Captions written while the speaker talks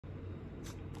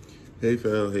Hey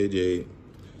Fal, hey Jade.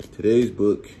 Today's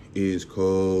book is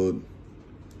called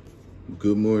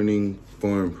Good Morning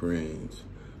Farm Friends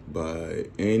by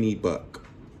Annie Bach.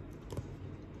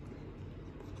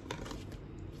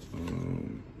 I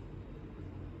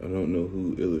don't know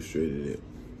who illustrated it.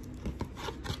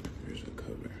 Here's the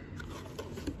cover.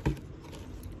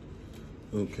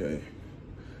 Okay.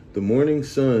 The morning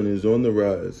sun is on the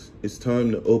rise. It's time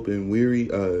to open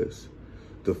weary eyes.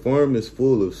 The farm is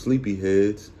full of sleepy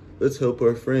heads. Let's help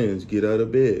our friends get out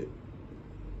of bed.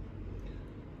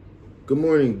 Good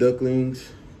morning,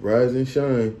 ducklings. Rise and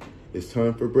shine. It's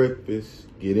time for breakfast.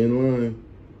 Get in line.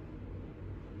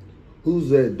 Who's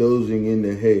that dozing in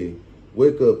the hay?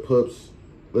 Wake up, pups.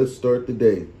 Let's start the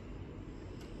day.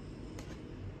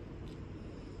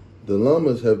 The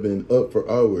llamas have been up for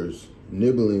hours,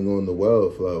 nibbling on the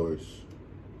wildflowers.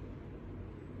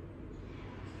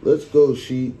 Let's go,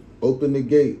 sheep. Open the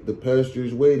gate. The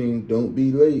pasture's waiting. Don't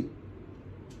be late.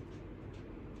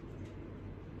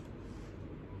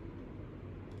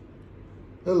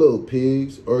 Hello,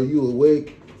 pigs. Are you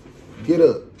awake? Get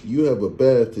up. You have a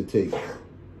bath to take.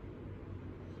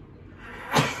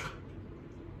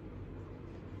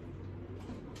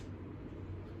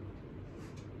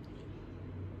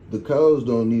 The cows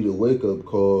don't need a wake-up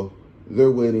call. They're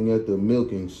waiting at the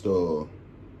milking stall.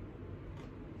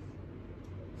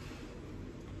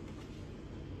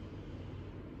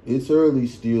 It's early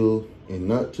still and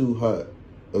not too hot.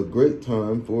 A great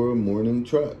time for a morning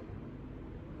trot.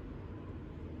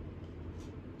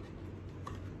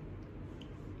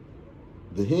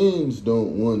 The hens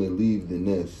don't want to leave the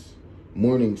nest.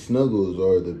 Morning snuggles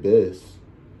are the best.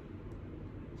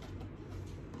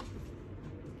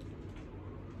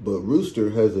 But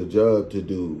Rooster has a job to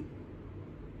do.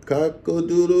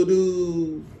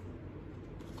 Cock-a-doodle-doo.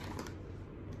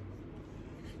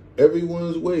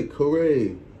 Everyone's awake,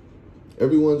 hooray.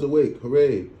 Everyone's awake,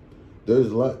 hooray. There's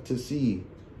a lot to see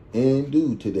and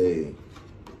do today.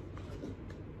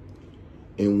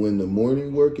 And when the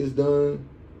morning work is done,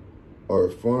 our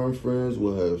farm friends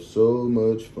will have so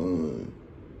much fun.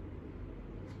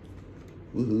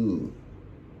 Woohoo.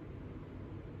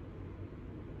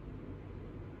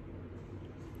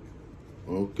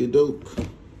 Okie doke.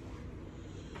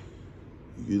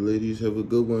 You ladies have a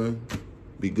good one.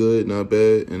 Be good, not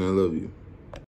bad, and I love you.